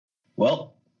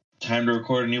Well, time to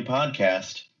record a new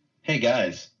podcast. Hey,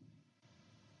 guys.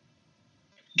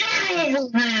 Get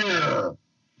over here!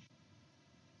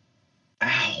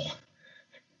 Ow.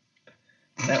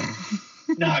 That's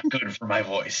not good for my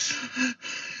voice.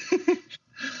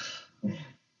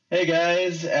 Hey,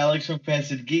 guys. Alex from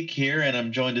Facet Geek here, and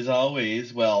I'm joined as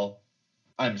always. Well,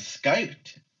 I'm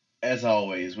Skyped, as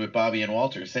always, with Bobby and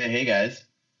Walter. Say hey, guys.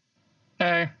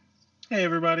 Hey. Hey,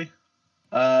 everybody.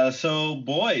 So,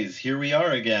 boys, here we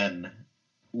are again.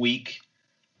 Week.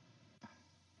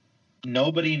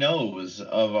 Nobody knows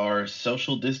of our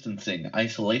social distancing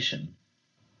isolation.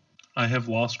 I have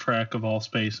lost track of all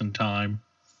space and time.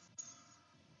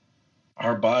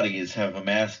 Our bodies have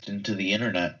amassed into the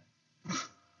internet.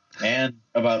 And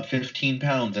about 15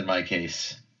 pounds in my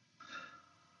case.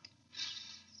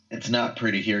 It's not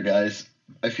pretty here, guys.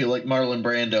 I feel like Marlon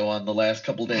Brando on the last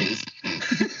couple days.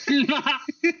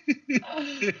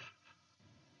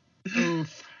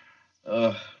 Oof.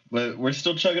 But we're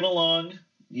still chugging along,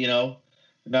 you know.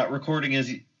 Not recording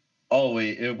as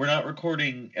always. We're not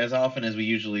recording as often as we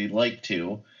usually like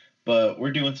to, but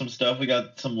we're doing some stuff. We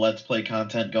got some Let's Play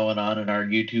content going on in our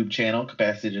YouTube channel,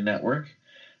 Capacity Network.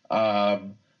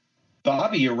 Bobby,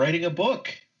 you're writing a book.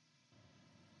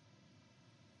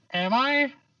 Am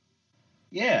I?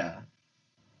 Yeah.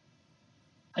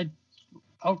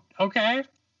 Okay.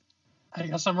 I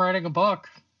guess I'm writing a book.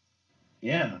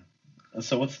 Yeah.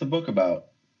 So what's the book about?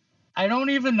 I don't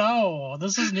even know.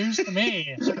 This is news to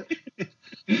me.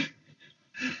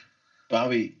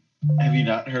 Bobby, have you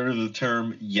not heard of the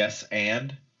term yes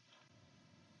and?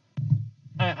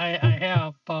 I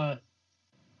have, but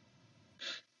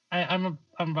I'm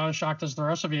about as shocked as the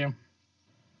rest of you.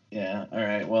 Yeah, all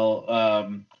right.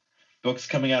 Well, book's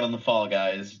coming out in the fall,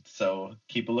 guys, so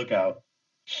keep a lookout.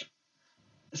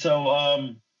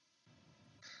 So,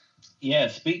 yeah,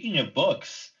 speaking of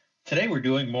books, today we're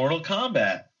doing Mortal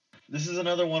Kombat. This is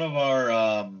another one of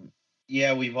our,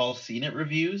 yeah, we've all seen it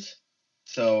reviews.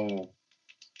 So,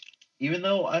 even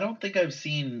though I don't think I've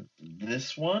seen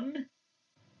this one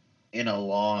in a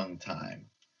long time,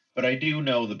 but I do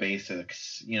know the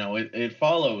basics. You know, it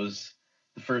follows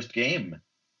the first game,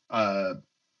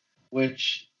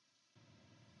 which,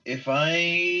 if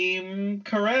I'm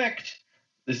correct,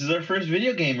 this is our first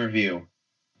video game review.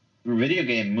 Video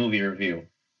game movie review.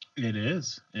 It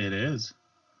is. It is.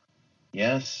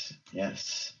 Yes,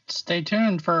 yes. Stay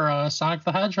tuned for Sonic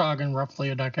the Hedgehog in roughly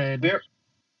a decade.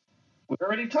 We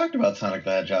already talked about Sonic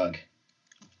the Hedgehog.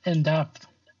 In depth.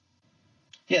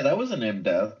 Yeah, that was an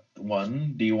in-depth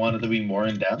one. Do you want it to be more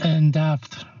in-depth? In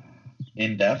depth.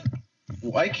 In-depth?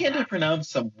 Why can't I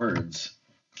pronounce some words?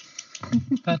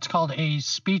 That's called a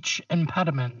speech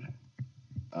impediment.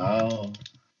 Oh.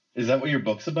 Is that what your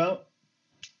book's about?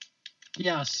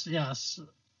 Yes,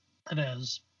 it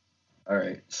is. All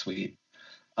right, sweet.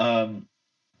 Yeah,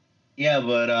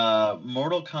 but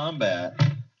Mortal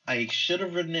Kombat, I should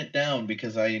have written it down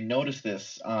because I noticed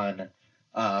this on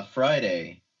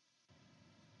Friday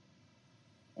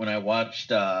when I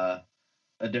watched a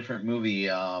different movie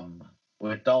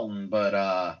with Dalton,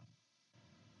 but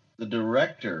the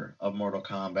director of Mortal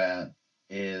Kombat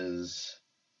is...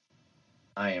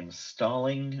 I am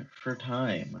stalling for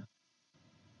time.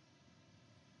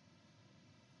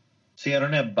 See, I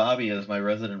don't have Bobby as my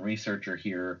resident researcher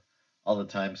here all the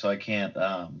time, so I can't,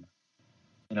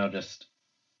 just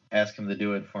ask him to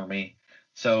do it for me.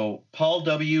 So, Paul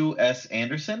W. S.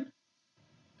 Anderson,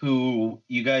 who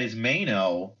you guys may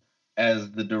know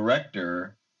as the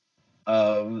director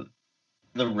of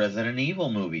the Resident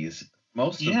Evil movies,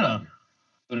 most of them,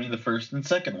 including the first and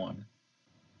second one.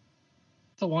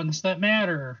 The ones that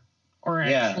matter, or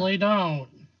actually don't.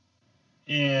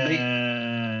 Yeah.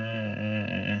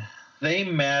 They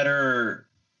matter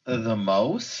the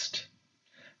most,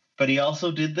 but he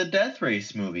also did the Death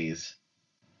Race movies.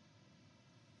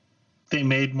 They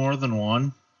made more than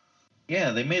one? Yeah,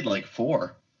 they made like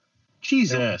 4.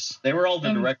 Jesus. They were all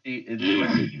the direct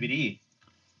DVD.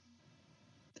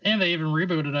 And they even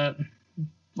rebooted it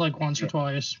like once or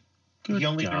twice. He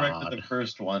only directed the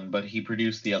first one, but he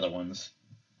produced the other ones.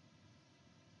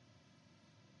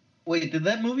 Wait, did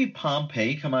that movie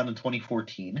Pompeii come out in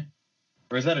 2014?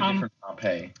 Or is that a different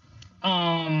Pompeii?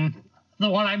 The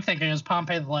one I'm thinking is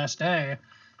Pompeii the Last Day.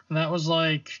 That was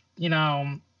like,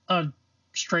 a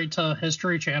straight to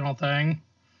History Channel thing.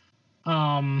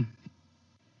 No.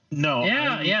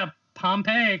 Yeah.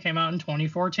 Pompeii came out in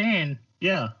 2014.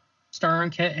 Yeah. Starring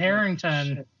Kit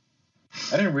Harington.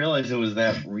 I didn't realize it was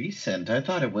that recent. I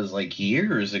thought it was like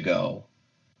years ago.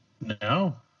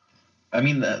 No. I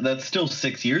mean, that's still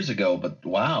 6 years ago, but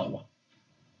wow.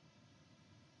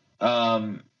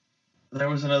 There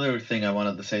was another thing I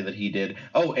wanted to say that he did.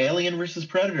 Oh, Alien versus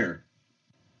Predator.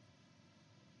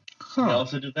 He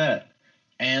also did that.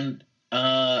 And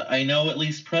I know at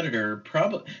least Predator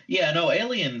probably. Yeah, no,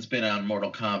 Alien's been on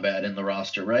Mortal Kombat in the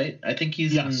roster, right? I think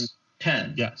he's in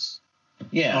 10. Yes.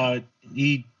 Yeah.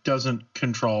 He doesn't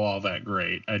control all that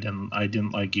great. I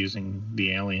didn't like using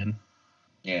the Alien.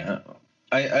 Yeah.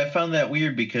 I found that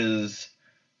weird because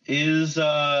is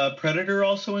Predator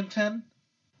also in 10?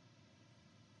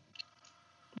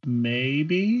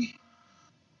 Maybe.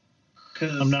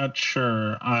 I'm not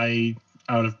sure. I,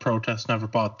 out of protest, never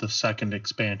bought the second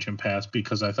expansion pass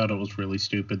because I thought it was really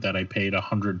stupid that I paid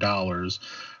 $100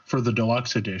 for the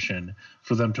deluxe edition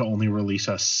for them to only release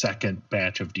a second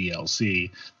batch of DLC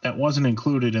that wasn't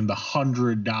included in the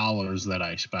 $100 that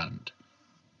I spent.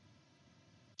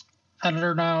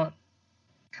 Editor note,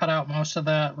 cut out most of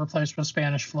that, replaced with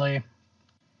Spanish Flea.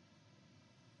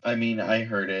 I mean, I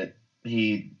heard it.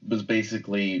 He was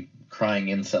basically crying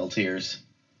incel tears.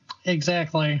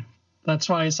 Exactly. That's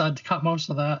why I said to cut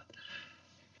most of that.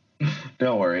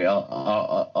 Don't worry,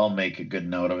 I'll make a good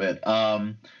note of it.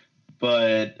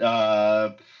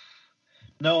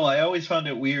 No, I always found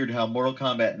it weird how Mortal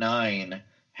Kombat 9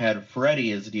 had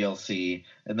Freddy as DLC,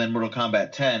 and then Mortal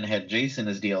Kombat 10 had Jason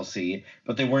as DLC,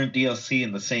 but they weren't DLC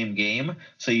in the same game,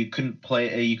 so you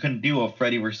couldn't do a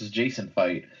Freddy versus Jason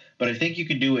fight. But I think you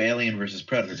can do Alien versus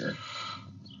Predator.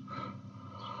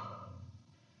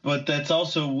 But that's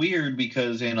also weird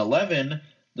because in 11,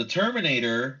 the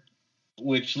Terminator,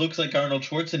 which looks like Arnold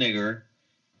Schwarzenegger,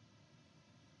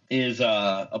 is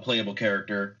a playable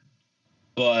character.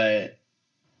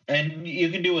 And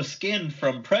you can do a skin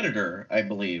from Predator, I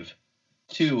believe,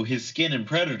 too. His skin in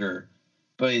Predator,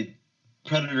 but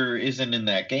Predator isn't in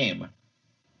that game.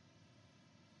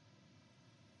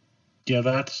 Yeah,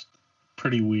 that's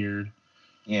pretty weird.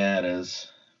 Yeah, it is.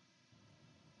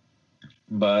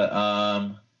 But,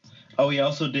 he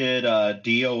also did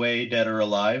DOA, Dead or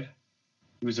Alive.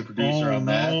 He was a producer on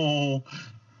that. No.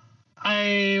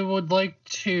 I would like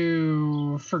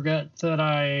to forget that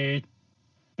I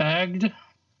begged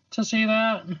to see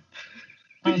that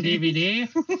on DVD.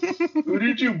 Who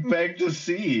did you beg to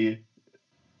see?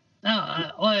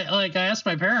 Like I asked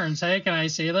my parents, hey, can I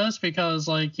see this? Because,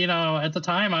 at the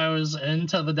time I was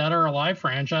into the Dead or Alive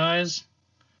franchise.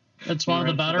 It's one of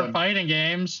the better fighting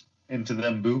games. Into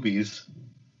them boobies.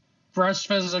 Breast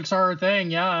physics are a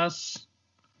thing, yes.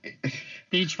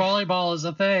 Beach volleyball is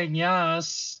a thing,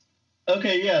 yes.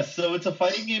 Okay, yeah, so it's a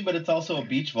fighting game, but it's also a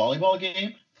beach volleyball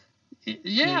game?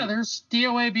 Yeah, there's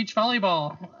DOA beach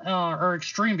volleyball, or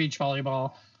extreme beach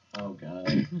volleyball. Oh,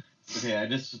 God. Okay,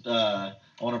 I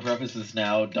want to preface this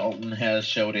now. Dalton has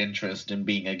showed interest in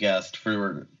being a guest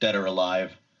for Dead or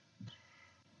Alive.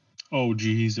 Oh,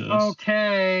 Jesus.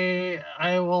 Okay,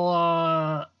 I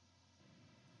will,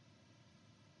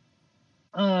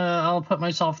 I'll put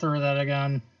myself through that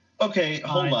again. Okay,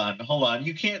 hold on.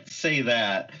 You can't say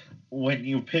that when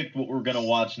you pick what we're going to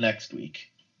watch next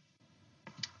week.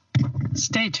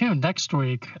 Stay tuned next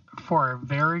week for a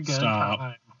very good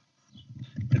time.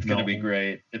 It's going to be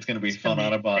great. It's going to be fun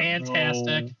on a bun.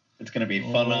 Fantastic. No. It's going to be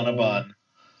fun on a bun.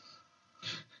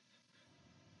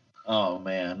 Oh,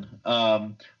 man.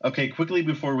 Okay, quickly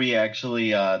before we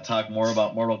actually talk more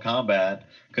about Mortal Kombat,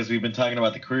 because we've been talking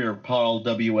about the career of Paul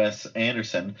W.S.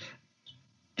 Anderson.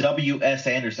 W.S.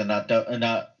 Anderson,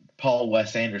 not Paul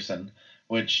Wes Anderson,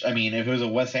 which, I mean, if it was a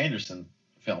Wes Anderson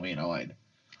film, I'd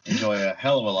enjoy a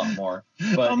hell of a lot more.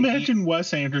 But imagine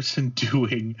Wes Anderson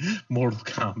doing Mortal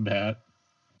Kombat.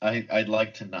 I'd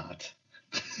like to not.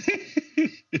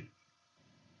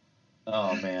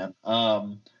 Oh, man.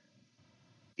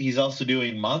 He's also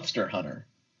doing Monster Hunter.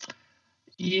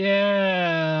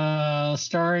 Yeah,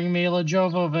 starring Mila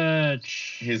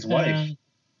Jovovich. His wife.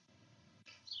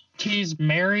 He's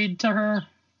married to her?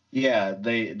 Yeah,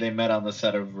 they met on the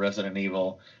set of Resident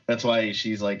Evil. That's why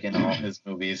she's, in all his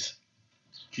movies.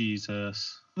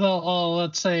 Jesus. Well,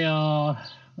 let's say, how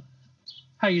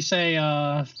you say,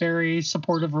 very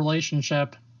supportive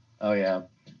relationship. Oh, yeah.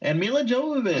 And Mila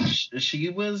Jovovich, she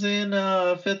was in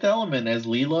Fifth Element as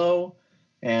Lilo,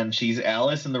 and she's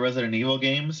Alice in the Resident Evil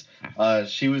games.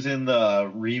 She was in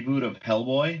the reboot of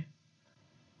Hellboy.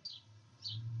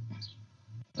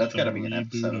 That's got to be an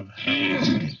episode of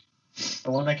Hellboy.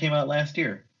 The one that came out last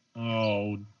year.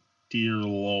 Oh, dear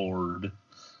Lord.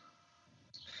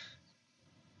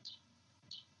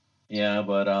 Yeah,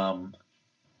 but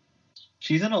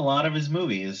she's in a lot of his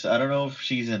movies. I don't know if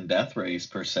she's in Death Race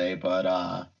per se,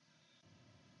 but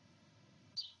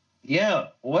yeah,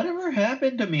 whatever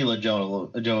happened to Mila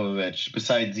Jovovich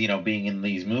besides, being in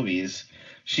these movies?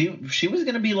 She was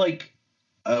going to be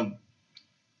a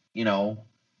you know,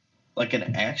 like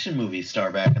an action movie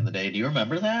star back in the day. Do you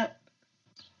remember that?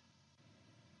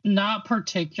 Not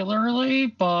particularly,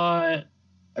 but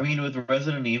I mean, with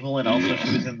Resident Evil, and also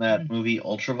she was in that movie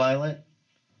Ultraviolet.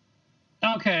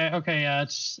 okay, yeah,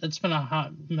 it's been a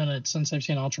hot minute since I've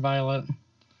seen Ultraviolet.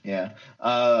 Yeah.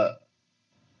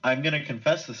 I'm gonna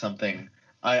confess to something.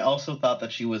 I also thought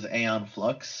that she was Aeon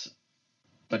Flux,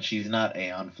 but she's not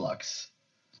Aeon Flux.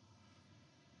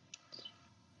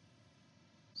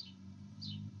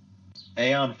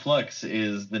 Aeon Flux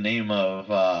is the name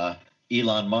of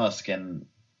Elon Musk and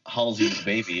Halsey's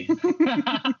baby.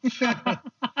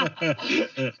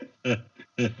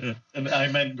 And I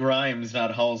meant Grimes,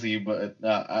 not Halsey, but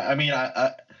I mean,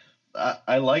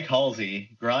 I like Halsey.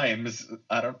 Grimes,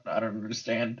 I don't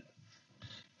understand.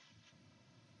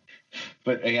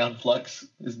 But Aeon Flux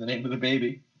is the name of the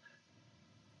baby.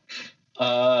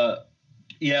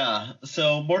 Yeah.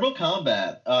 So Mortal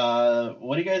Kombat.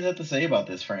 What do you guys have to say about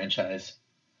this franchise?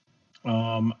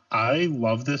 I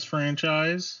love this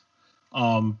franchise.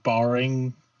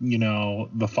 Barring,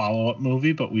 the follow-up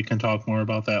movie, but we can talk more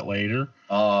about that later.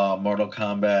 Mortal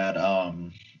Kombat.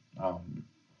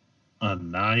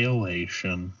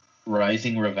 Annihilation.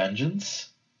 Rising Revengeance.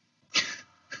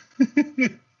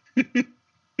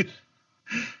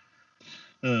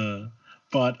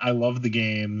 But I love the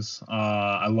games.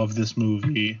 I love this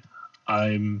movie.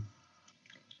 I'm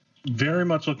very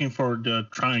much looking forward to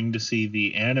trying to see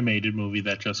the animated movie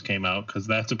that just came out, because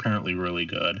that's apparently really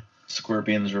good.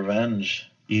 Scorpion's Revenge.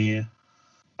 Yeah.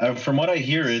 From what I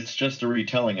hear, it's just a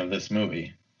retelling of this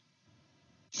movie,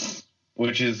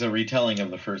 which is a retelling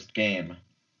of the first game.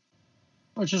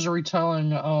 Which is a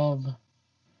retelling of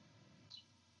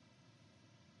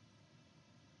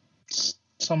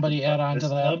somebody add on to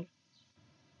that. Club?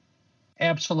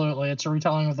 Absolutely. It's a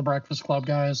retelling of the Breakfast Club,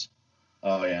 guys.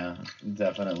 Oh, yeah,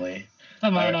 definitely. I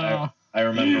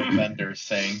remember Bender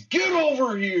saying, "Get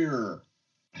over here!"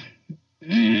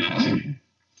 And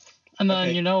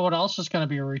then you know what else is going to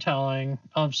be a retelling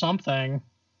of something?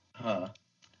 Huh.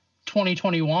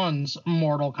 2021's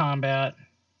Mortal Kombat.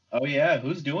 Oh, yeah.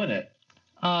 Who's doing it?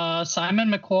 Simon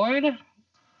McQuoid?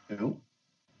 Who?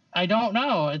 I don't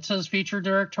know. It says feature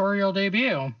directorial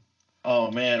debut.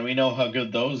 Oh, man. We know how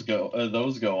good those go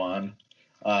on.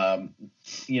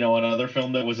 Another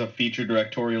film that was a feature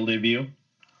directorial debut?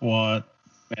 What?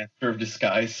 Master of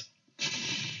Disguise.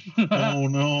 Oh,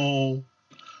 no.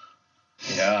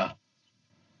 Yeah.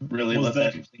 Really let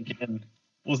that sink in.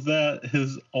 Was that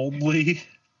his only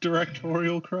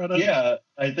directorial credit? Yeah,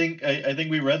 I think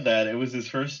we read that. It was his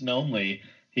first and only.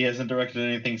 He hasn't directed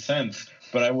anything since,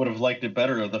 but I would have liked it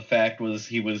better if the fact was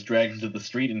he was dragged into the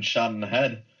street and shot in the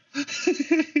head.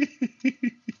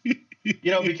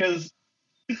 Because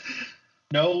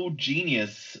no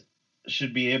genius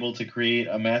should be able to create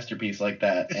a masterpiece like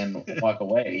that and walk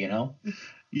away,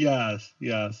 Yes,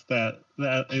 that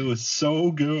it was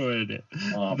so good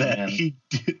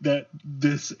that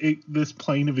this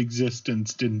plane of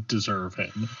existence didn't deserve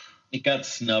him. It got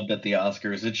snubbed at the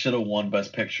Oscars. It should have won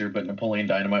Best Picture, but Napoleon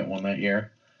Dynamite won that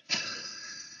year.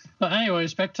 But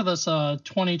anyways, back to this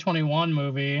 2021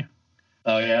 movie.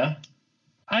 Oh yeah?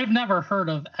 I've never heard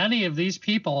of any of these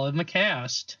people in the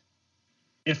cast.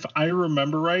 If I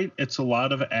remember right, it's a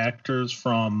lot of actors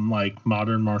from like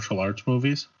modern martial arts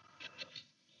movies.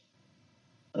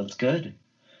 That's good.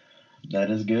 That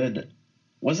is good.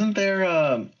 Wasn't there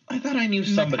I thought I knew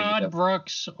somebody. Mehcad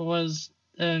Brooks was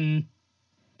in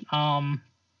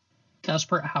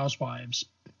Desperate Housewives.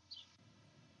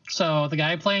 So the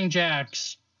guy playing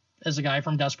Jax is a guy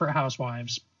from Desperate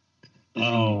Housewives.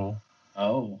 Oh.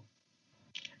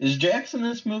 Is Jax in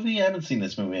this movie? I haven't seen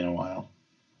this movie in a while.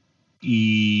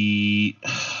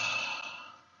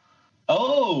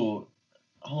 Oh,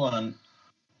 hold on.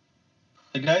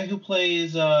 The guy who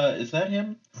plays, is that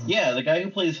him? Yeah, the guy who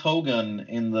plays Hogun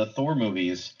in the Thor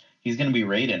movies. He's going to be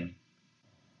Raiden.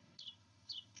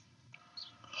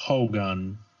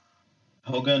 Hogun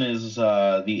is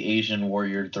the Asian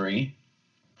Warrior 3.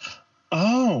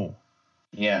 Oh.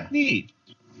 Yeah. Neat.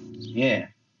 Yeah.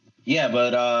 Yeah,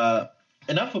 but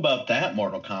enough about that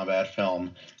Mortal Kombat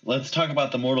film. Let's talk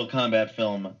about the Mortal Kombat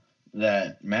film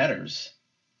that matters.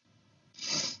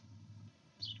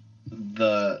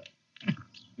 The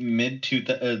mid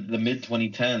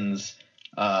 2010s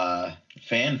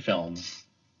fan film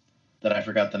that I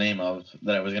forgot the name of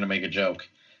that I was going to make a joke.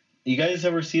 You guys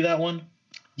ever see that one?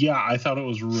 Yeah, I thought it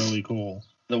was really cool.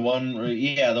 The one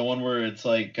where it's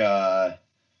like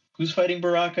who's fighting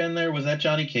Baraka in there? Was that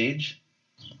Johnny Cage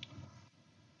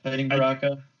fighting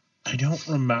Baraka? I don't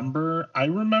remember. I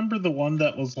remember the one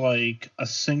that was like a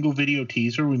single video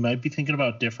teaser. We might be thinking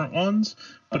about different ones,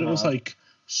 but it was like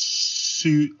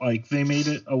like they made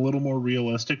it a little more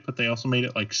realistic, but they also made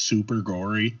it like super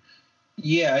gory.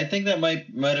 Yeah, I think that might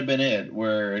have been it,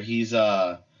 where he's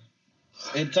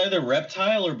it's either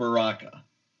Reptile or Baraka.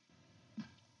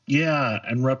 Yeah,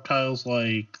 and Reptile's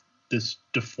like this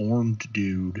deformed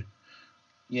dude.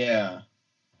 Yeah.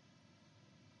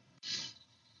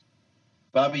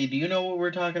 Bobby, do you know what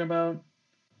we're talking about?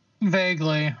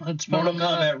 Vaguely. It's Mortal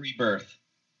Kombat Rebirth.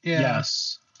 Yeah.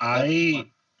 Yes. I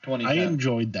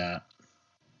enjoyed that.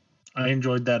 I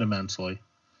enjoyed that immensely.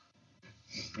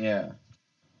 Yeah.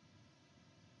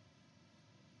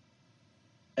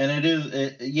 And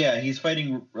he's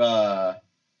fighting Baraka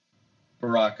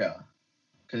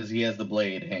because he has the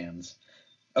blade hands.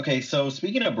 Okay, so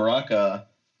speaking of Baraka,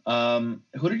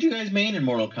 who did you guys main in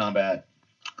Mortal Kombat?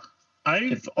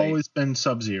 I've always been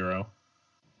Sub-Zero.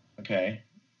 Okay.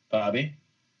 Bobby?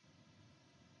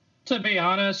 To be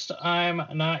honest, I'm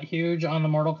not huge on the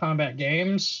Mortal Kombat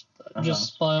games.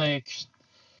 Just like,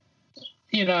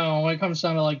 when it comes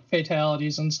down to like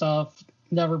fatalities and stuff,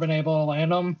 never been able to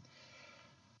land them.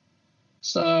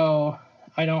 So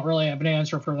I don't really have an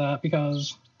answer for that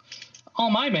because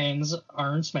all my mains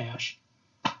are in Smash.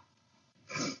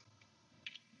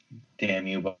 Damn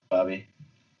you, Bobby.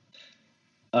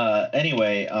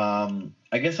 Anyway,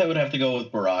 I guess I would have to go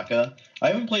with Baraka. I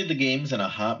haven't played the games in a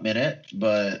hot minute,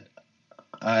 but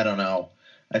I don't know.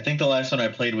 I think the last one I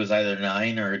played was either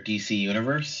 9 or DC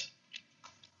Universe,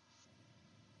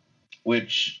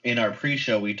 which in our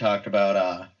pre-show we talked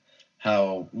about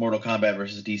how Mortal Kombat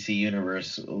versus DC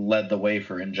Universe led the way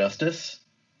for Injustice.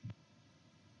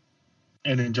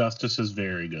 And Injustice is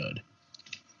very good.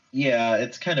 Yeah,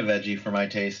 it's kind of edgy for my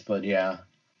taste, but yeah.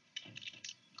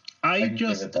 I like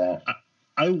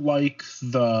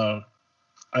the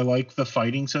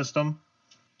fighting system.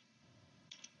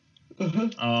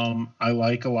 Mm-hmm. I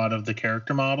like a lot of the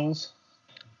character models.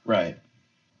 Right.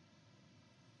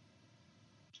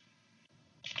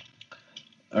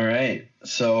 All right.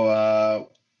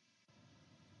 So,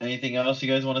 anything else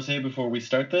you guys want to say before we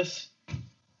start this?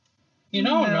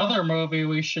 Another movie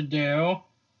we should do.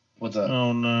 What's up?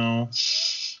 Oh, no.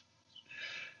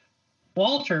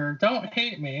 Walter, don't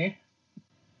hate me.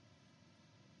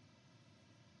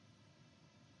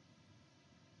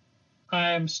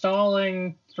 I'm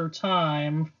stalling for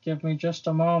time. Give me just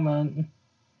a moment.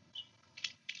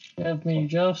 There we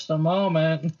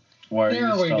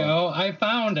go. I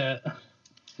found it.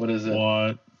 What is it?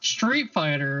 What? Street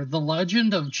Fighter: The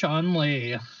Legend of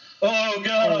Chun-Li. Oh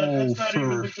God! That's not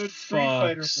even a good Street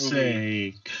Fighter movie.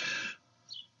 Sake.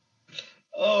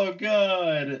 Oh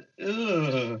God!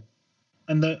 Ugh.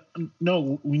 And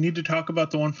we need to talk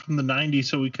about the one from the 90s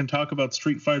so we can talk about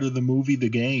Street Fighter the movie, the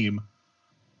game.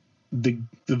 The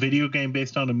video game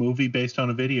based on a movie based on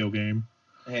a video game.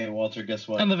 Hey, Walter, guess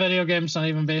what? And the video game's not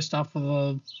even based off of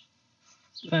the...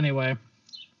 Anyway.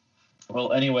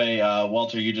 Well, anyway,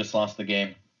 Walter, you just lost the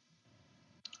game.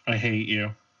 I hate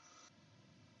you.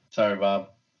 Sorry, Bob.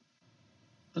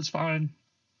 That's fine.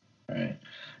 All right.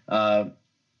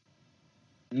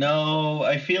 No,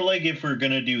 I feel like if we're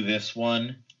going to do this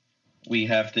one, we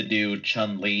have to do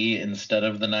Chun-Li instead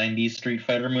of the 90s Street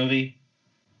Fighter movie.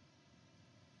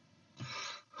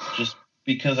 Just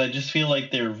because I just feel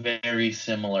like they're very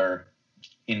similar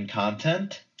in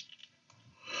content.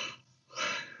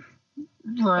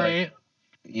 Right.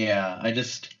 Yeah, I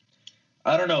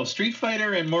don't know. Street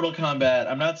Fighter and Mortal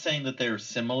Kombat, I'm not saying that they're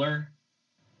similar,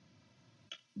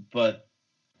 but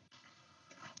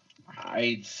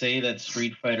I'd say that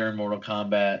Street Fighter and Mortal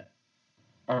Kombat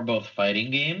are both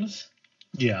fighting games.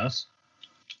 Yes.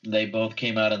 They both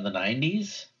came out in the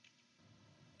 90s.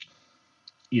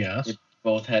 Yes. They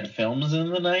both had films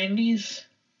in the 90s.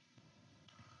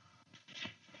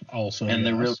 Also, and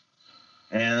yes.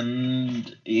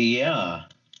 And yeah.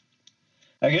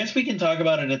 I guess we can talk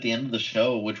about it at the end of the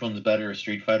show, which one's better,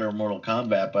 Street Fighter or Mortal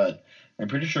Kombat, but I'm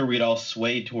pretty sure we'd all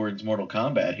sway towards Mortal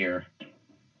Kombat here.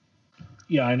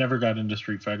 Yeah, I never got into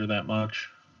Street Fighter that much.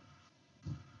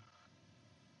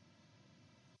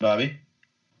 Bobby?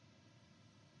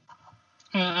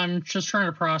 I'm just trying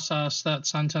to process that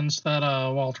sentence that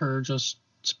Walter just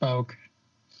spoke.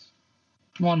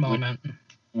 One moment.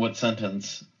 What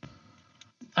sentence?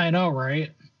 I know,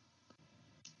 right?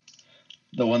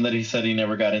 The one that he said he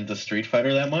never got into Street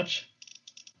Fighter that much?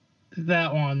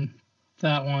 That one.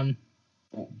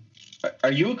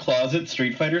 Are you a closet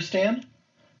Street Fighter stan?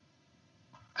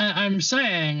 I'm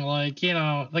saying, like,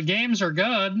 the games are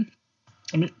good.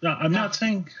 I mean, no, I'm not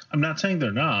saying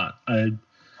they're not. I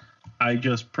I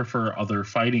just prefer other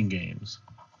fighting games,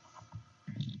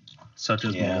 such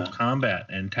as Mortal Kombat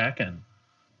and Tekken.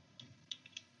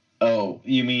 Oh,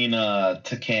 you mean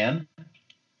Tekken?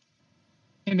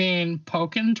 You mean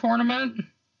Pokken Tournament?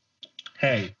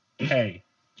 Hey.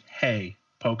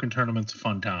 Pokken Tournament's a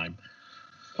fun time.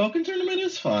 Pokken Tournament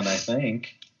is fun, I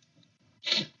think.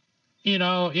 You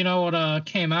know what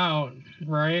came out,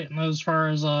 right? As far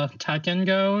as Tekken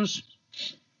goes?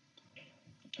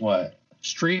 What?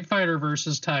 Street Fighter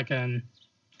versus Tekken.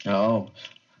 Oh.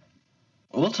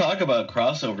 We'll talk about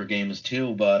crossover games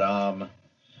too, but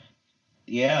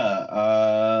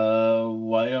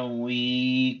why don't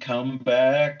we come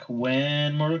back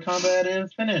when Mortal Kombat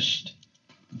is finished?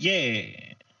 Yeah.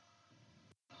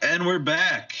 And we're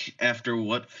back after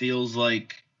what feels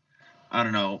like, I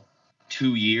don't know,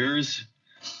 2 years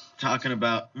talking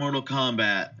about Mortal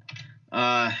Kombat.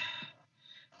 Wow.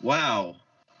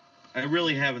 I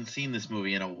really haven't seen this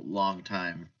movie in a long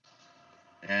time.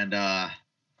 And I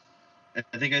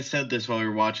think I said this while we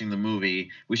were watching the movie.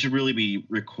 We should really be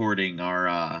recording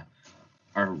our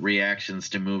reactions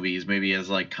to movies, maybe as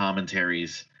like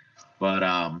commentaries. But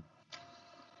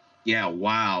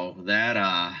wow,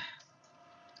 that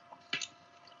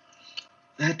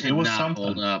did not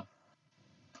hold up.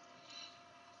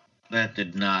 That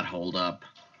did not hold up.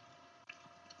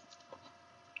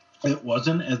 It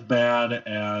wasn't as bad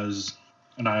as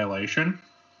Annihilation.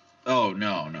 Oh,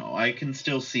 no. I can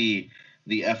still see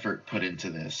the effort put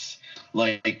into this.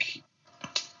 Like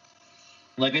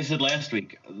I said last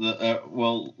week,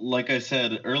 like I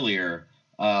said earlier,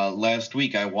 last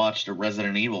week I watched a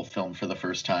Resident Evil film for the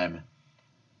first time.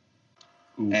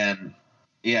 Ooh. And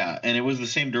it was the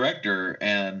same director,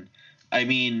 and I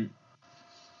mean,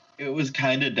 it was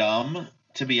kind of dumb,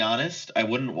 to be honest. I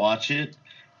wouldn't watch it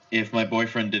if my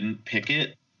boyfriend didn't pick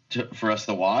it for us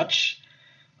to watch.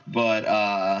 But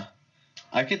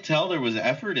I could tell there was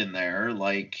effort in there.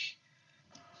 Like,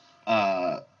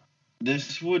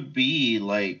 this would be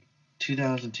like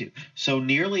 2002. So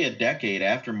nearly a decade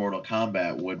after Mortal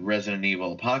Kombat would Resident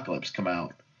Evil Apocalypse come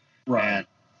out. Right. And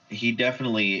he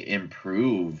definitely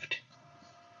improved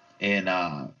in,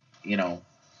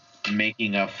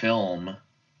 making a film.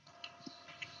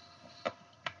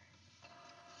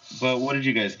 But what did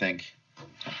you guys think?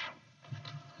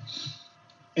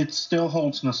 It still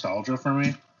holds nostalgia for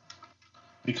me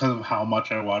because of how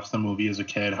much I watched the movie as a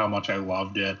kid, how much I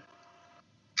loved it.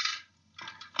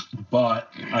 But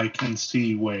I can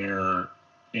see where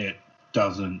it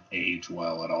doesn't age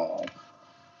well at all.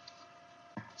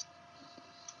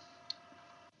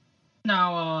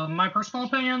 Now, my personal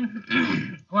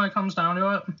opinion, when it comes down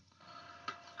to it,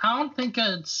 I don't think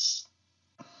it's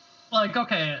like,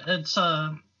 okay, it's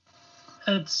a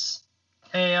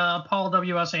Paul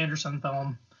W.S. Anderson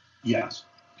film. Yes.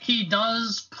 He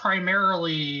does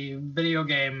primarily video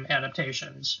game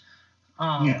adaptations.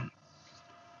 I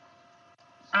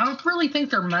don't really think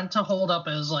they're meant to hold up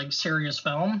as like serious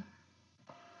film.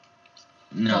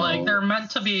 No. Like, they're meant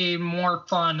to be more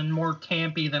fun and more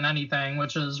campy than anything,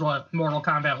 which is what Mortal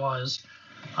Kombat was.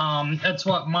 It's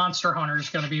what Monster Hunter is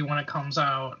going to be when it comes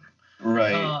out.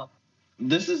 Right.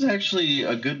 This is actually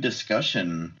a good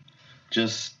discussion.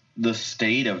 Just the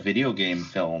state of video game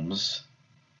films.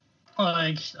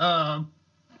 Like, God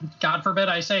forbid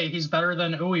I say he's better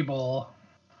than Uwe Boll.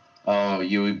 Oh,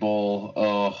 Uwe Boll.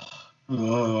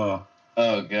 Oh,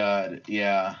 God.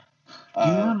 Yeah. Do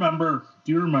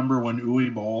you remember when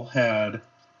Uwe Boll had,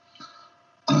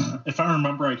 if I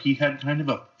remember right, he had kind of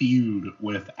a feud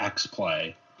with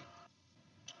X-Play,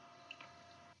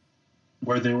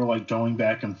 where they were like going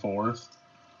back and forth?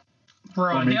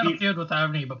 Bro, he had a feud with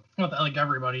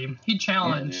everybody. He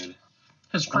challenged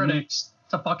his critics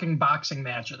to fucking boxing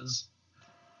matches.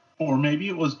 Or maybe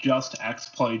it was just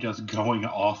X-Play just going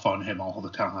off on him all the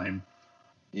time.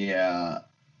 Yeah.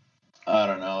 I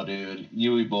don't know, dude.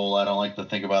 Uwe Boll, I don't like to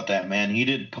think about that man. He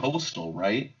did Postal,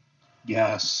 right?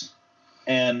 Yes.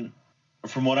 And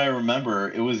from what I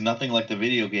remember, it was nothing like the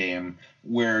video game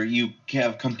where you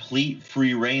have complete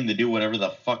free reign to do whatever the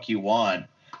fuck you want.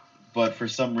 But for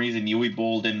some reason, Uwe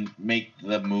Boll didn't make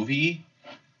the movie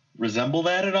resemble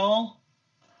that at all?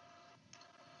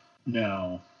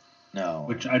 No. No.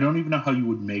 Which I don't even know how you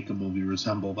would make a movie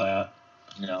resemble that.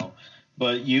 No.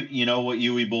 But you know what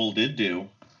Uwe Boll did do?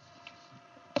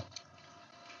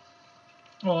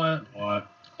 What?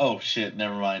 Oh, shit.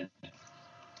 Never mind.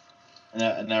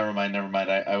 Never mind.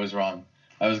 I was wrong.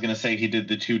 I was going to say he did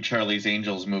the 2 Charlie's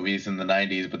Angels movies in the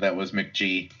 90s, but that was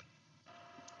McG.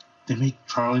 They made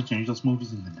Charlie's Angels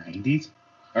movies in the 90s?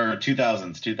 Or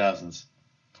 2000s.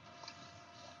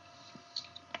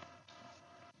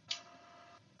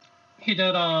 He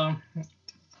did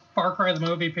Far Cry the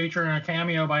movie featuring a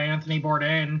cameo by Anthony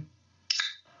Bourdain.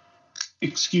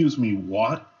 Excuse me,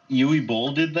 what? Uwe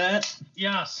Boll did that?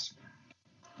 Yes.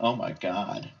 Oh my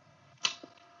god.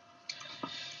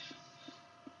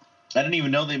 I didn't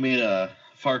even know they made a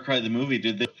Far Cry the movie,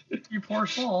 did they? You poor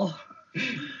soul.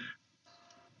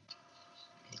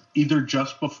 Either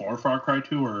just before Far Cry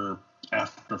 2 or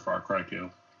after Far Cry 2.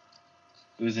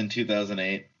 It was in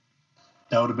 2008.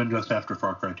 That would have been just after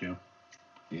Far Cry 2.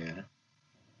 Yeah.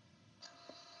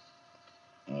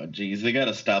 Oh, geez. They got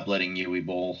to stop letting Uwe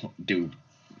Boll do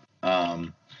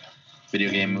video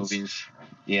game movies.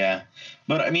 Yeah.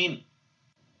 But, I mean,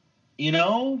 you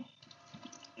know,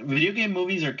 video game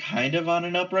movies are kind of on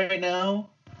and up right now.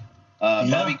 Yeah.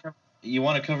 Bobby, you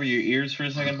want to cover your ears for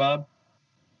a second, Bob?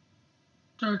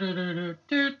 Detective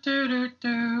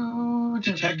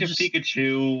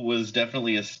Pikachu was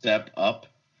definitely a step up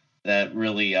that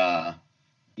really,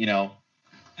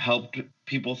 helped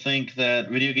people think that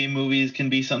video game movies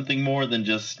can be something more than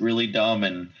just really dumb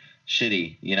and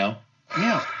shitty, you know?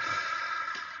 Yeah.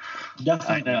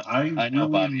 Definitely. I know,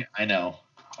 Bobby. I know.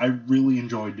 I really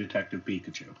enjoyed Detective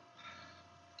Pikachu.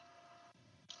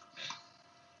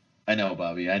 I know,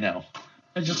 Bobby. I know.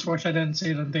 I just wish I didn't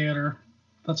see it in theater.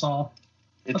 That's all.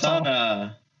 It's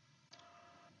on.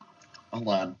 Hold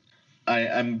on.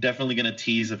 I'm definitely gonna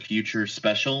tease a future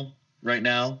special right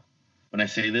now when I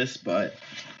say this, but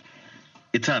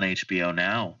it's on HBO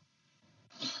now.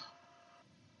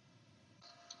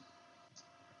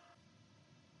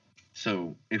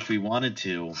 So if we wanted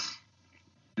to,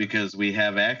 because we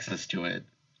have access to it,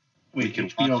 we can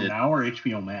HBO watch it now or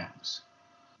HBO Max?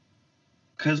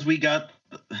 Because we got.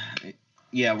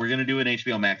 Yeah, we're going to do an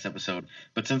HBO Max episode.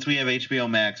 But since we have HBO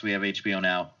Max, we have HBO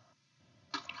Now.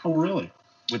 Oh, really?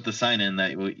 With the sign-in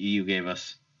that you gave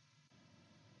us.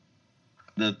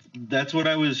 That's what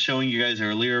I was showing you guys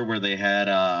earlier, where they had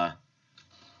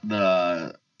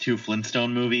the 2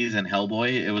 Flintstone movies and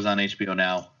Hellboy. It was on HBO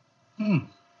Now.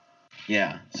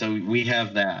 Yeah, so we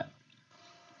have that.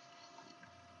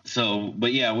 So,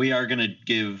 but yeah, we are going to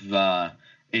give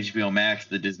HBO Max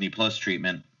the Disney Plus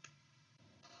treatment.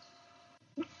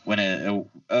 When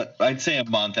I'd say a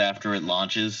month after it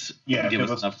launches, give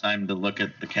us enough time to look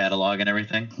at the catalog and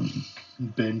everything.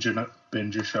 Binge a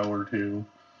show or two.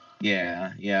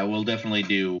 Yeah, we'll definitely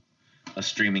do a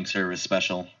streaming service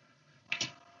special.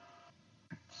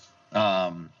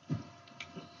 But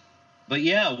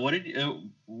yeah, what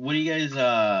do you guys?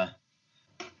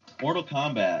 Mortal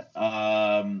Kombat.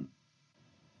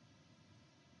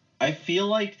 I feel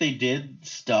like they did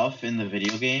stuff in the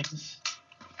video games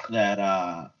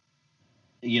that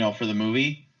for the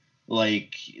movie,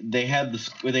 like they had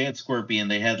Scorpion,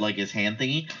 they had like his hand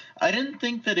thingy. I didn't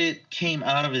think that it came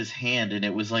out of his hand and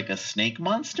it was like a snake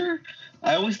monster.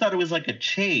 I always thought it was like a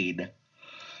chain.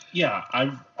 Yeah,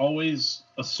 I've always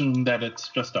assumed that it's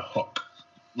just a hook,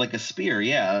 like a spear.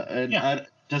 Yeah.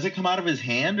 Does it come out of his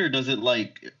hand, or is it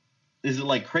like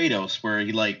Kratos, where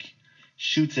he like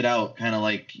shoots it out, kind of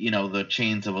like the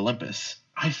chains of Olympus?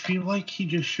 I feel like he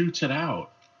just shoots it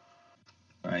out.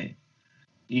 Right.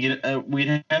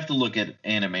 We'd have to look at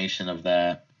animation of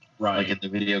that, right? Like in the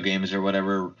video games or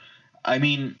whatever. I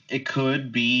mean, it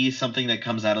could be something that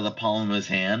comes out of the palm of his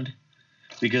hand,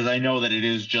 because I know that it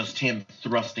is just him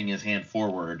thrusting his hand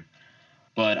forward.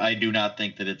 But I do not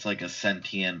think that it's like a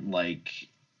sentient, like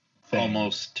thing.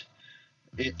 Almost.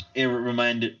 It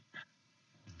reminded.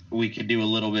 We could do a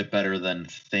little bit better than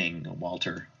Thing,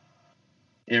 Walter.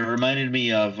 It reminded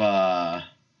me of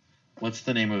what's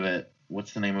the name of it?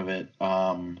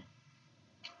 Damn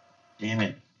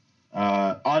it.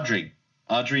 Audrey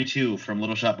 2 from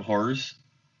Little Shop of Horrors.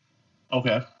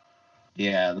 Okay.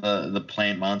 Yeah, the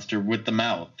plant monster with the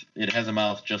mouth. It has a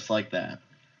mouth just like that.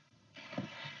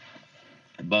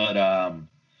 But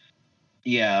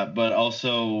but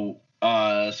also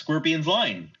Scorpion's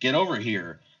line, "Get over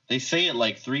here." They say it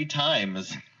like 3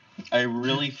 times. I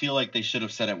really feel like they should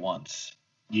have said it once.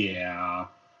 Yeah.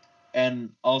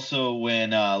 And also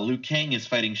when Liu Kang is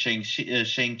fighting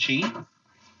Shang-Chi.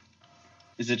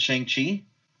 Is it Shang-Chi?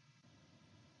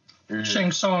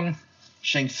 Shang Tsung.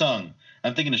 Shang Tsung.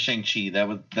 I'm thinking of Shang-Chi.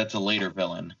 That's a later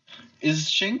villain. Is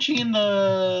Shang-Chi in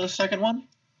the second one?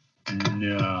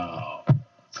 No.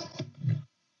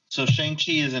 So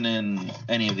Shang-Chi isn't in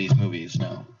any of these movies,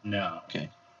 no? No. Okay.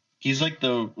 He's like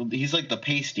the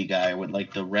pasty guy with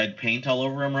like the red paint all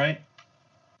over him, right?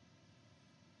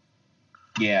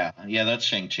 Yeah, that's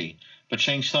Shang-Chi. But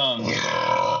Shang Tsung.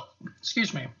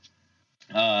 Excuse me.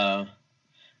 When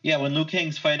Liu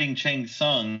Kang's fighting Shang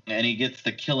Tsung and he gets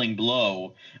the killing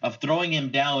blow of throwing him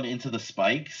down into the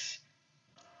spikes,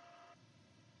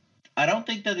 I don't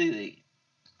think that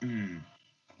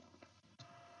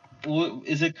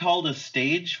is it called a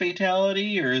stage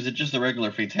fatality, or is it just a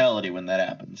regular fatality when that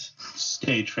happens?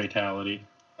 Stage fatality.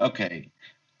 Okay.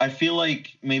 I feel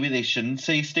like maybe they shouldn't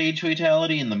say stage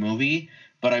fatality in the movie,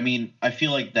 but I mean, I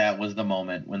feel like that was the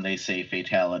moment when they say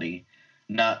fatality,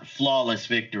 not flawless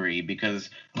victory, because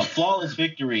a flawless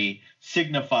victory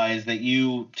signifies that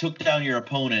you took down your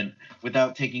opponent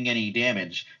without taking any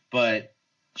damage. But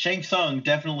Shang Tsung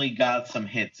definitely got some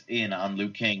hits in on Liu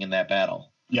Kang in that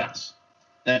battle. Yes.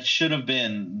 That should have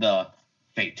been the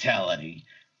fatality.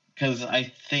 Because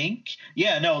I think,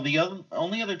 the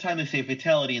only other time they say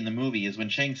fatality in the movie is when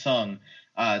Shang Tsung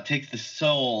takes the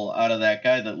soul out of that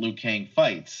guy that Liu Kang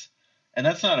fights. And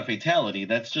that's not a fatality.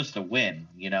 That's just a win,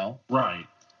 you know? Right.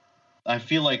 I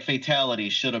feel like fatality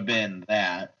should have been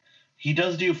that. He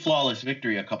does do flawless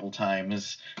victory a couple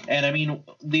times. And, I mean,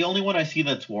 the only one I see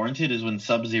that's warranted is when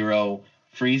Sub-Zero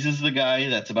freezes the guy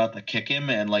that's about to kick him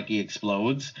and, like, he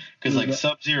explodes. Because, like,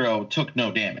 Sub-Zero took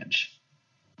no damage.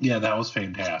 Yeah, that was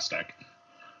fantastic.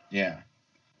 Yeah.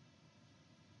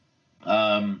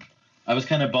 I was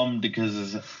kind of bummed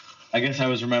because I guess I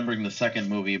was remembering the second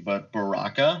movie, but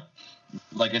Baraka,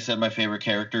 like I said, my favorite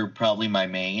character, probably my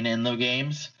main in the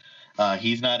games.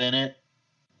 He's not in it.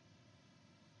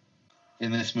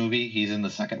 In this movie, he's in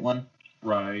the second one.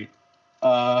 Right.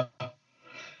 I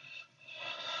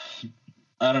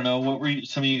don't know. What were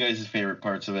some of you guys' favorite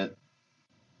parts of it?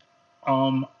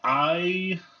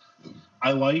 I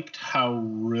liked how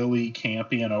really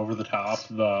campy and over the top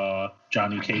the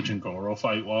Johnny Cage and Goro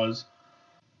fight was.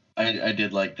 I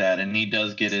did like that, and he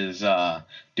does get his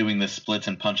doing the splits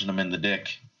and punching him in the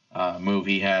dick move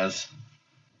he has.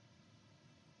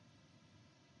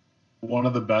 One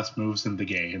of the best moves in the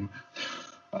game.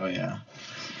 Oh yeah.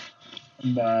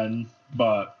 And then,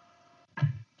 but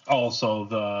also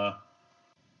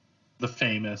the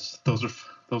famous those are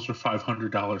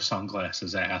 $500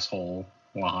 sunglasses asshole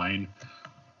line.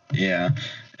 Yeah,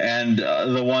 and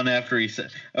the one after he said,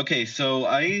 okay, so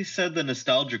I said the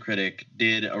Nostalgia Critic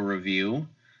did a review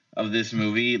of this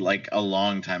movie like a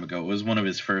long time ago. It was one of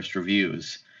his first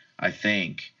reviews, I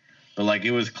think. But like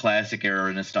it was classic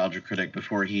era Nostalgia Critic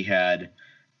before he had,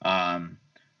 like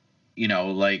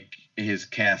his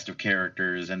cast of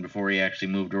characters, and before he actually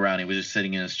moved around. He was just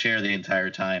sitting in his chair the entire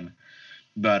time.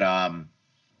 But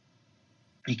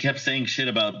he kept saying shit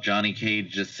about Johnny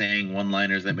Cage just saying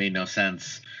one-liners that made no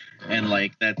sense. And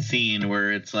like that scene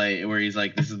where it's like where he's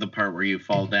like, this is the part where you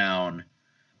fall down.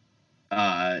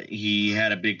 He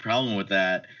had a big problem with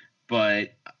that.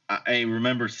 But I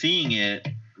remember seeing it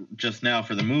just now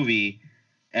for the movie,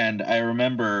 and I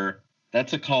remember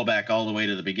that's a callback all the way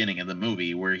to the beginning of the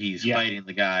movie where he's fighting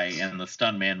the guy and the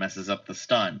stuntman messes up the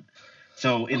stunt.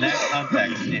 So in that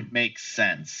context, it makes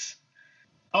sense.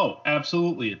 Oh,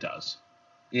 absolutely it does.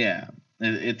 Yeah,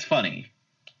 it's funny.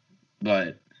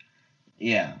 But,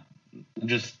 yeah,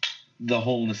 just the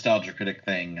whole Nostalgia Critic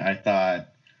thing, I thought,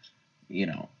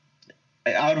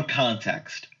 out of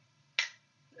context,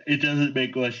 it doesn't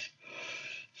make much...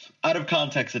 Out of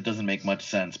context, it doesn't make much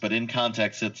sense, but in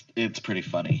context, it's pretty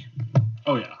funny.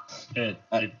 Oh, yeah. It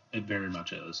very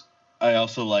much is. I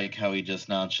also like how he just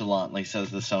nonchalantly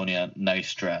says to Sonya,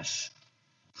 nice dress.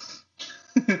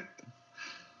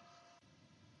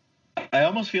 I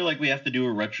almost feel like we have to do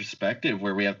a retrospective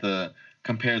where we have to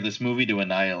compare this movie to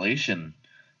Annihilation.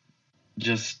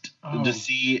 Just to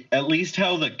see at least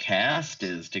how the cast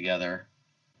is together.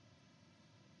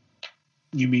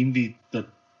 You mean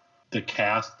the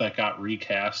cast that got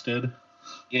recasted?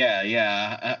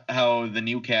 Yeah. How the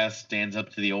new cast stands up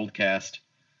to the old cast.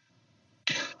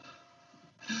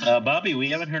 Bobby, we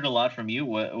haven't heard a lot from you.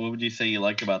 What would you say you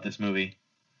liked about this movie?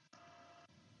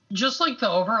 Just like the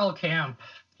overall camp,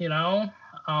 like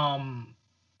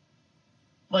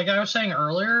I was saying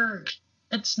earlier,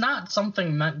 it's not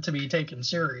something meant to be taken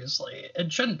seriously.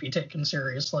 It shouldn't be taken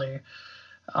seriously.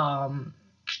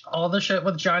 All the shit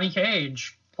with Johnny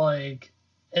Cage, like,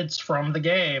 it's from the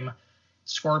game.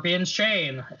 Scorpion's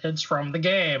Chain, it's from the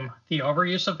game. The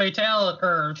overuse of fatality,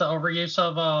 or the overuse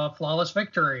of flawless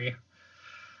victory.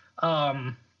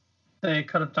 They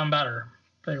could have done better.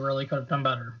 They really could have done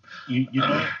better. You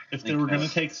know, if they were going to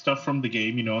take stuff from the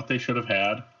game, you know what they should have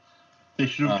had? They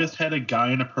should have just had a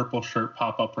guy in a purple shirt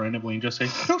pop up randomly and just say,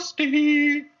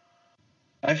 Toasty!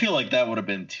 I feel like that would have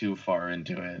been too far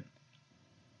into it.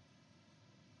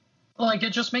 Like,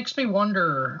 it just makes me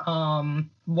wonder,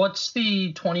 what's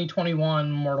the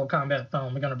 2021 Mortal Kombat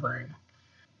film going to bring?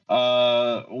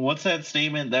 What's that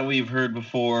statement that we've heard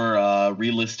before?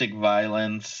 Realistic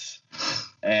violence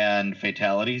and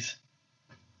fatalities?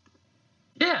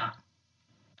 Yeah.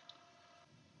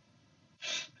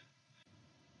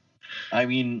 I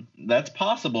mean, that's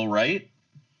possible, right?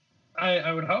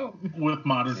 I would hope. With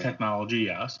modern technology,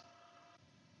 yes.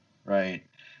 Right.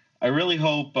 I really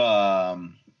hope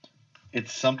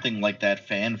it's something like that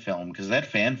fan film, because that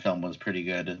fan film was pretty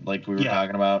good, like we were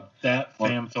talking about. That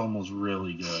fan film was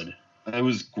really good. It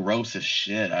was gross as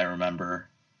shit, I remember.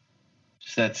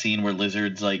 Just that scene where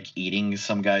Lizard's, like, eating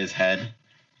some guy's head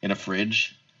in a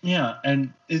fridge. Yeah,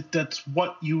 and that's,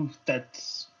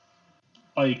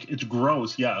 like, it's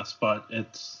gross, yes, but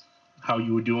it's how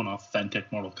you would do an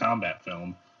authentic Mortal Kombat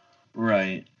film.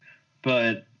 Right.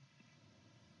 But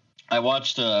I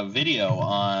watched a video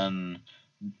on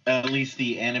at least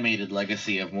the animated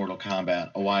legacy of Mortal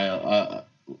Kombat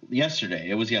yesterday.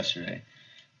 It was yesterday.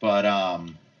 But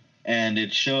and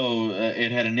it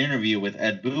had an interview with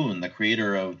Ed Boon, the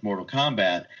creator of Mortal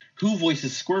Kombat, who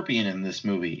voices Scorpion in this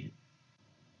movie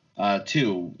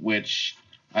too, which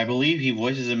I believe he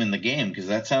voices him in the game, because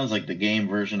that sounds like the game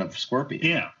version of Scorpion.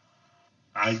 Yeah.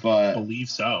 I believe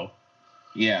so.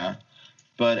 Yeah.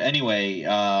 But anyway,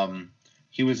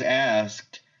 he was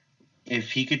asked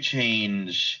if he could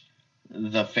change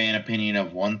the fan opinion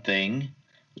of one thing,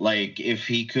 like if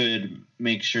he could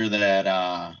make sure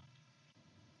that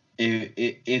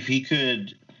if he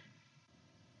could,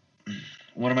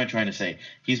 what am I trying to say?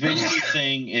 He's basically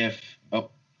saying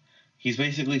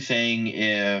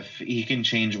if he can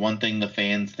change one thing the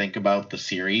fans think about the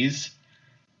series,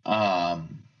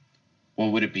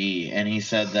 what would it be? And he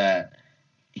said that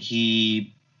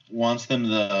he wants them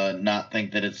to not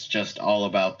think that it's just all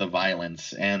about the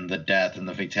violence and the death and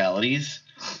the fatalities,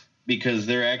 because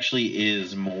there actually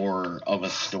is more of a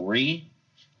story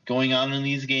going on in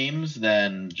these games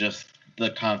than just the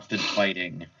constant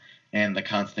fighting and the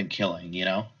constant killing, you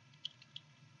know?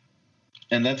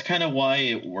 And that's kind of why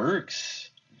it works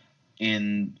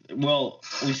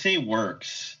we say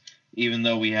works, even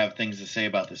though we have things to say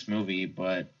about this movie,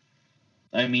 but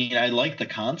I mean, I like the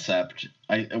concept.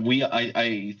 I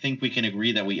think we can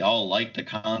agree that we all like the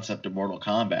concept of Mortal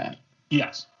Kombat.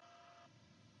 Yes.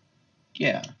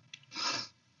 Yeah.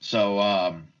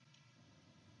 So,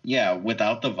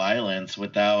 without the violence,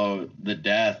 without the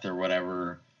death or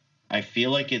whatever, I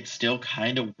feel like it still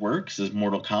kind of works as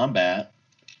Mortal Kombat.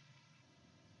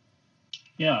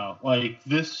 Yeah, like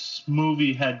this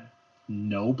movie had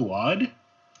no blood.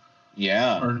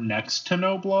 Yeah. Or next to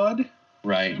no blood.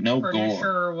 Right, I'm no pretty gore.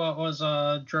 sure what was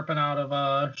dripping out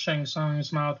of Shang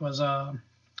Tsung's mouth was a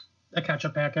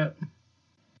ketchup packet.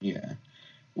 Yeah.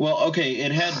 Well, okay,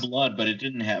 it had blood, but it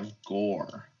didn't have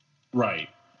gore. Right.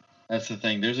 That's the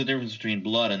thing. There's a difference between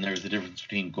blood and there's a difference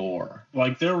between gore.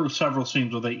 Like, there were several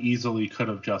scenes where they easily could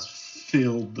have just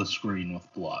filled the screen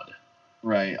with blood.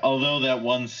 Right. Although that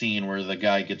one scene where the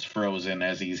guy gets frozen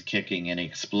as he's kicking and he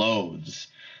explodes,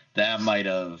 that might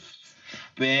have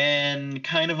been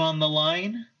kind of on the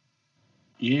line.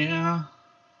 Yeah.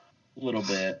 A little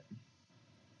bit.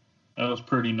 That was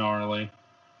pretty gnarly.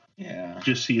 Yeah.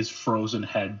 Just see his frozen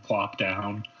head plop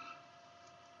down.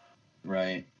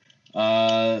 Right.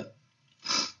 So,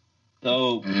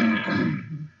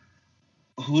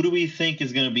 who do we think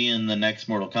is going to be in the next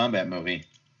Mortal Kombat movie?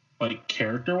 Like,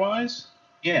 character-wise?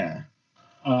 Yeah.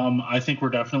 I think we're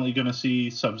definitely going to see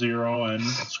Sub-Zero and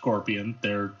Scorpion.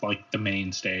 They're, like, the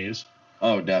mainstays.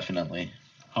 Oh, definitely.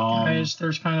 Guys,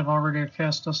 there's kind of already a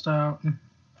cast list out.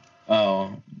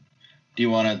 Oh. Do you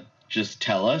want to just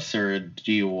tell us, or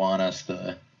do you want us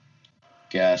to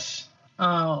guess?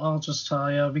 I'll just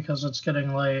tell you because it's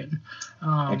getting late.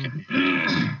 Okay.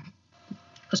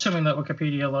 Assuming that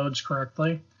Wikipedia loads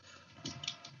correctly.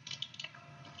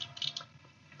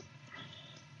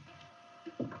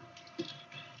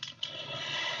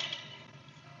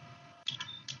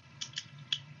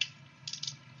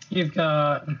 You've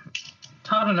got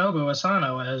Tadanobu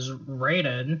Asano as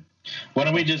Raiden. Why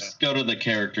don't we just go to the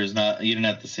characters? You didn't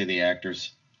have to say the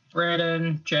actors.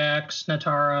 Raiden, Jax,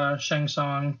 Natara, Shang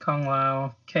Tsung, Kung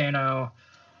Lao, Kano,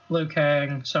 Liu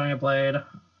Kang, Sonya Blade,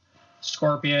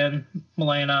 Scorpion,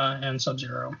 Milena, and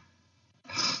Sub-Zero.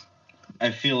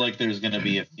 I feel like there's going to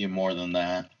be a few more than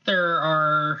that. There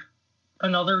are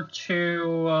another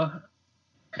 2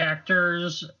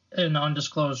 actors in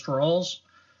undisclosed roles.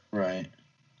 Right.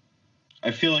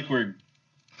 I feel like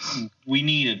we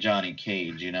need a Johnny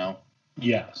Cage, you know?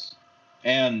 Yes.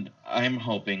 And I'm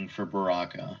hoping for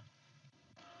Baraka.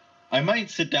 I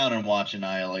might sit down and watch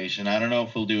Annihilation. I don't know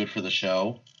if we'll do it for the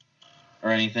show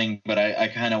or anything, but I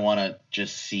kind of want to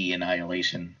just see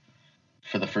Annihilation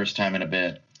for the first time in a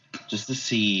bit, just to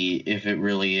see if it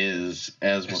really is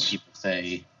as what people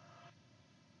say.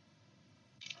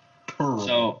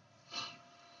 Terrible.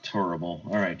 Terrible.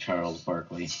 All right, Charles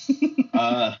Barkley.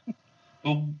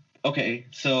 Okay,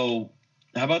 so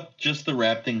how about just to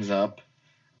wrap things up?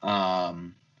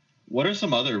 What are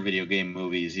some other video game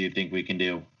movies you think we can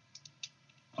do?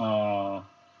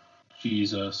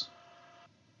 Jesus.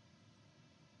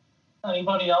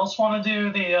 Anybody else want to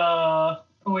do the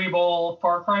Uwe Boll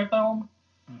Far Cry film?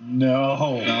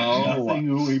 No, nothing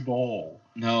Uwe Boll.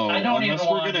 No, I don't even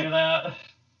want to do that.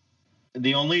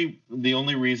 The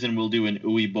only reason we'll do an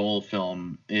Uwe Boll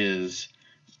film is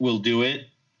we'll do it,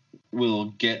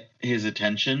 we'll get his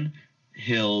attention,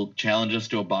 he'll challenge us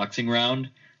to a boxing round,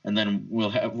 and then we'll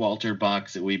have Walter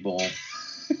box Uwe Boll.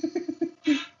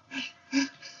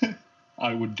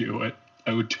 I would do it.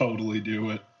 I would totally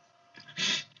do it.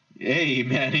 Hey,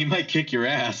 man, he might kick your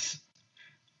ass.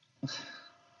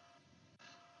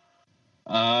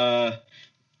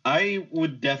 I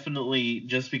would definitely,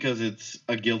 just because it's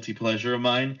a guilty pleasure of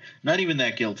mine, not even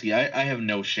that guilty. I have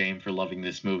no shame for loving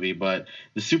this movie, but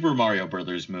the Super Mario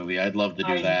Brothers movie, I'd love to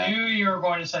do that. I knew you were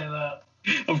going to say that.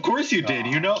 Of course you did.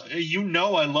 You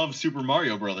know I love Super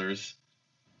Mario Brothers.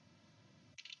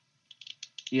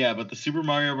 Yeah, but the Super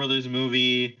Mario Brothers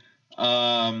movie,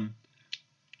 I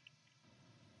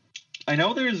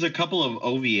know there's a couple of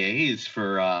OVAs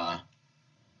for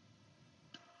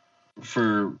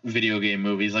video game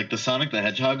movies, like the Sonic the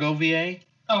Hedgehog OVA.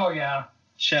 Oh yeah,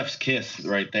 chef's kiss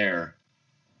right there.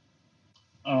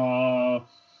 The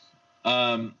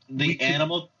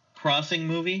Animal Crossing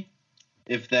movie,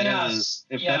 if that is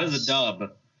a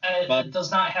dub, it does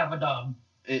not have a dub.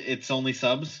 It's only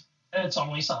subs. It's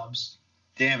only subs.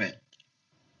 Damn it.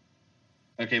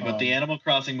 Okay, but the Animal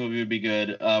Crossing movie would be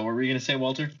good. What were you gonna say,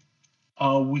 Walter?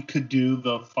 We could do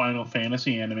the Final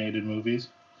Fantasy animated movies.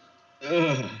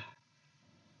 Ugh.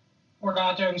 We're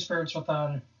not doing Spirits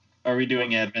Within. Are we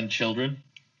doing Advent Children?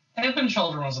 Advent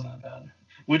Children wasn't that bad.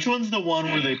 Which one's the one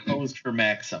where they posed for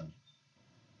Maxim?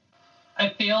 I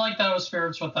feel like that was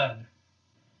Spirits Within.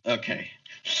 Okay.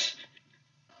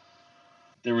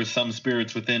 There was some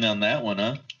Spirits Within on that one,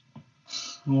 huh?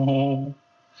 Oh.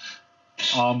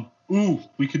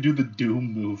 We could do the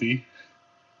Doom movie.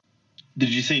 Did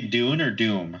you say Dune or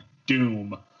Doom?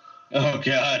 Doom. Oh,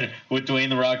 God. With Dwayne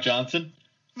The Rock Johnson?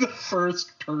 The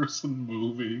first-person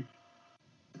movie.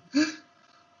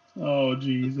 Oh,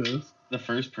 Jesus. The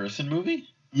first-person movie?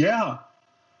 Yeah.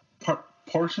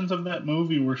 Portions of that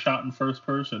movie were shot in first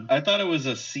person. I thought it was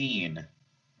a scene.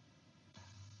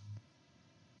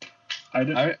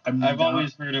 I've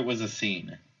always heard it was a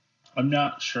scene. I'm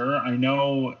not sure. I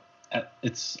know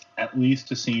it's at least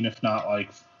a scene, if not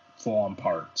like full-on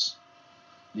parts.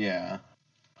 Yeah.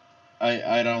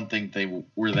 I don't think they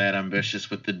were that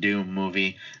ambitious with the Doom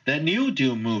movie. That new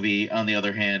Doom movie, on the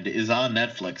other hand, is on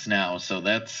Netflix now, so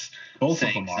that's both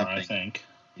of them are, something. I think.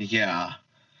 Yeah.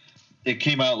 It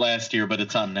came out last year, but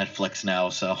it's on Netflix now,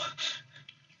 so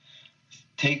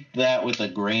take that with a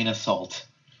grain of salt.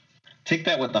 Take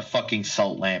that with a fucking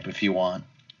salt lamp if you want.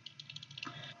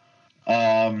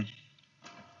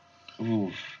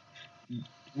 Oof.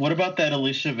 What about that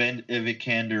Alicia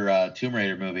Vikander Tomb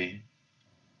Raider movie?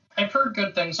 I've heard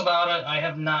good things about it. I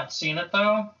have not seen it,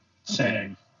 though.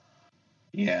 Same.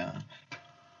 Yeah.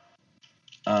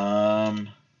 And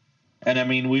I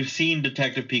mean, we've seen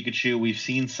Detective Pikachu. We've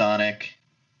seen Sonic.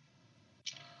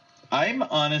 I'm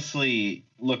honestly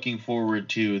looking forward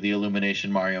to the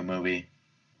Illumination Mario movie.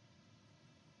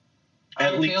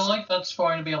 I feel like that's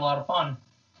going to be a lot of fun.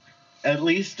 At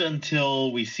least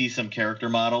until we see some character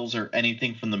models or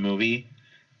anything from the movie,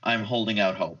 I'm holding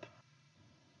out hope.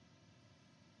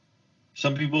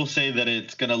 Some people say that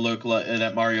it's gonna look like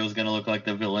that Mario's gonna look like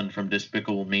the villain from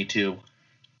Despicable Me 2.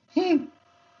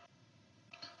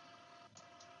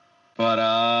 But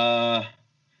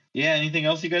yeah. Anything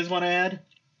else you guys want to add?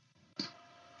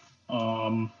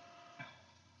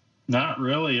 Not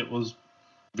really. It was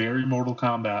very Mortal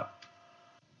Kombat.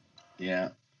 Yeah,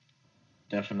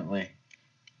 definitely.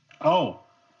 Oh,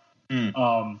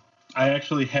 I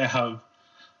actually have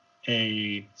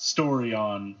a story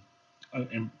on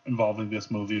involving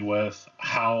this movie with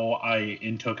how I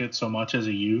intook it so much as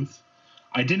a youth.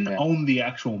 I didn't own the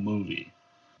actual movie.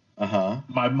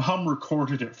 My mom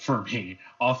recorded it for me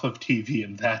off of TV,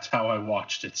 and that's how I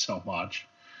watched it so much.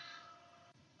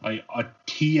 A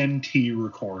TNT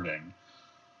recording.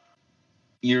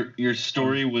 Your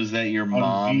story was that your mom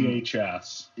on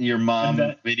VHS. Your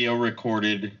mom video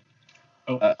recorded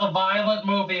a violent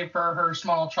movie for her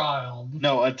small child.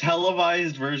 No, a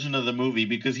televised version of the movie,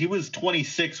 because he was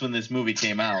 26 when this movie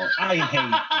came out. I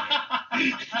hate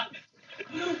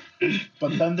it.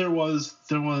 But then there was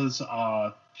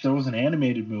an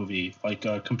animated movie, like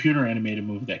a computer animated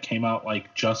movie that came out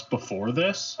like just before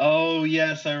this. Oh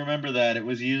yes, I remember that. It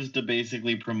was used to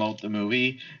basically promote the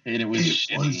movie, and it was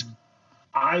shitty.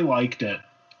 I liked it.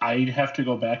 I'd have to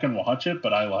go back and watch it,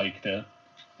 but I liked it.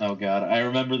 Oh God, I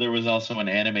remember there was also an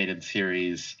animated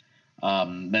series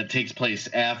that takes place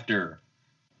after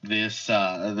this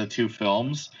the two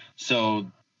films.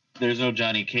 So there's no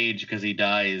Johnny Cage because he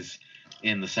dies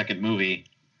in the second movie.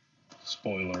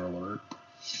 Spoiler alert.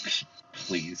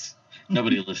 Please.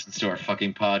 Nobody listens to our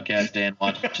fucking podcast and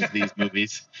watches these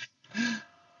movies.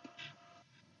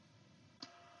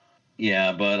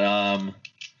 Yeah, but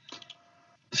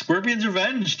Scorpion's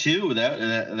Revenge too.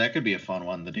 That could be a fun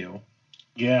one to do.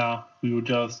 Yeah,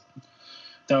 that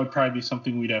would probably be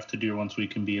something we'd have to do once we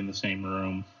can be in the same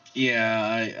room.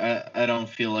 Yeah, I don't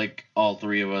feel like all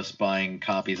three of us buying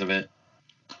copies of it.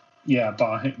 Yeah,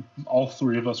 all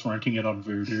three of us renting it on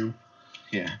Vudu.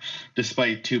 Yeah,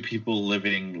 despite two people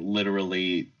living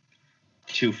literally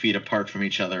 2 feet apart from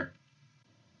each other.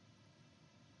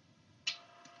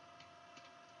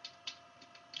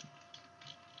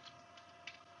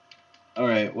 All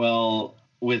right, well,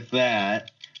 with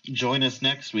that, join us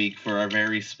next week for our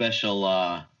very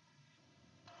special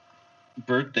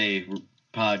birthday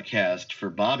podcast for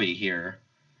Bobby here.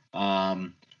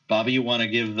 Bobby, you want to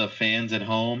give the fans at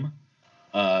home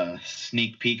a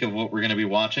sneak peek of what we're going to be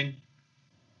watching?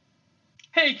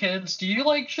 Hey kids, do you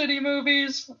like shitty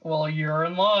movies? Well, you're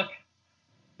in luck.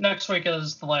 Next week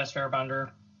is The Last Airbender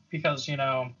because,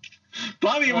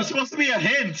 Bobby, it was supposed to be a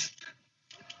hint.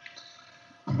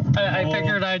 I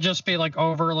figured I'd just be like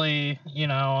overly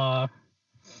honest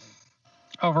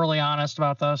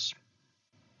about this.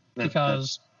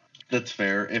 That's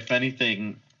fair. If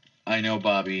anything, I know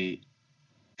Bobby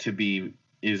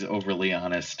is overly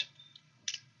honest.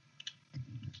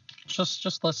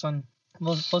 Just listen.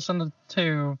 Listen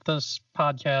to this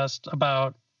podcast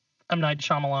about M. Night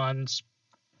Shyamalan's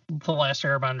The Last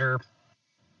Airbender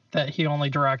that he only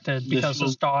directed because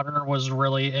his daughter was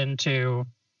really into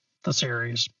the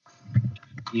series.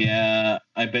 Yeah,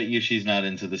 I bet you she's not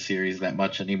into the series that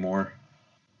much anymore.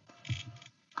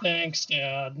 Thanks,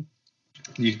 Dad.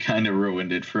 You kind of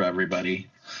ruined it for everybody.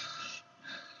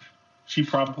 She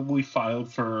probably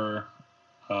filed for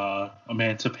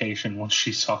emancipation once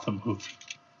she saw the movie.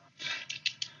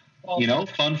 Well,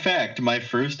 fun fact, my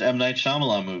first M. Night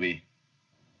Shyamalan movie.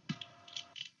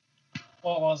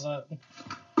 What was it?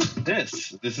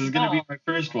 This is going to be my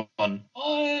first one.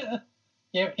 What?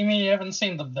 You mean you haven't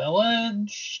seen The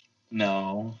Village?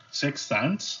 No. Sixth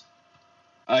Sense?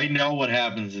 I know what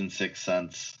happens in Sixth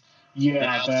Sense. Yeah, and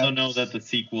I also know that the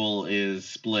sequel is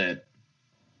Split.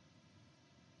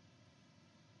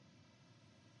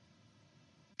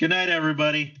 Good night,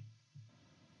 everybody.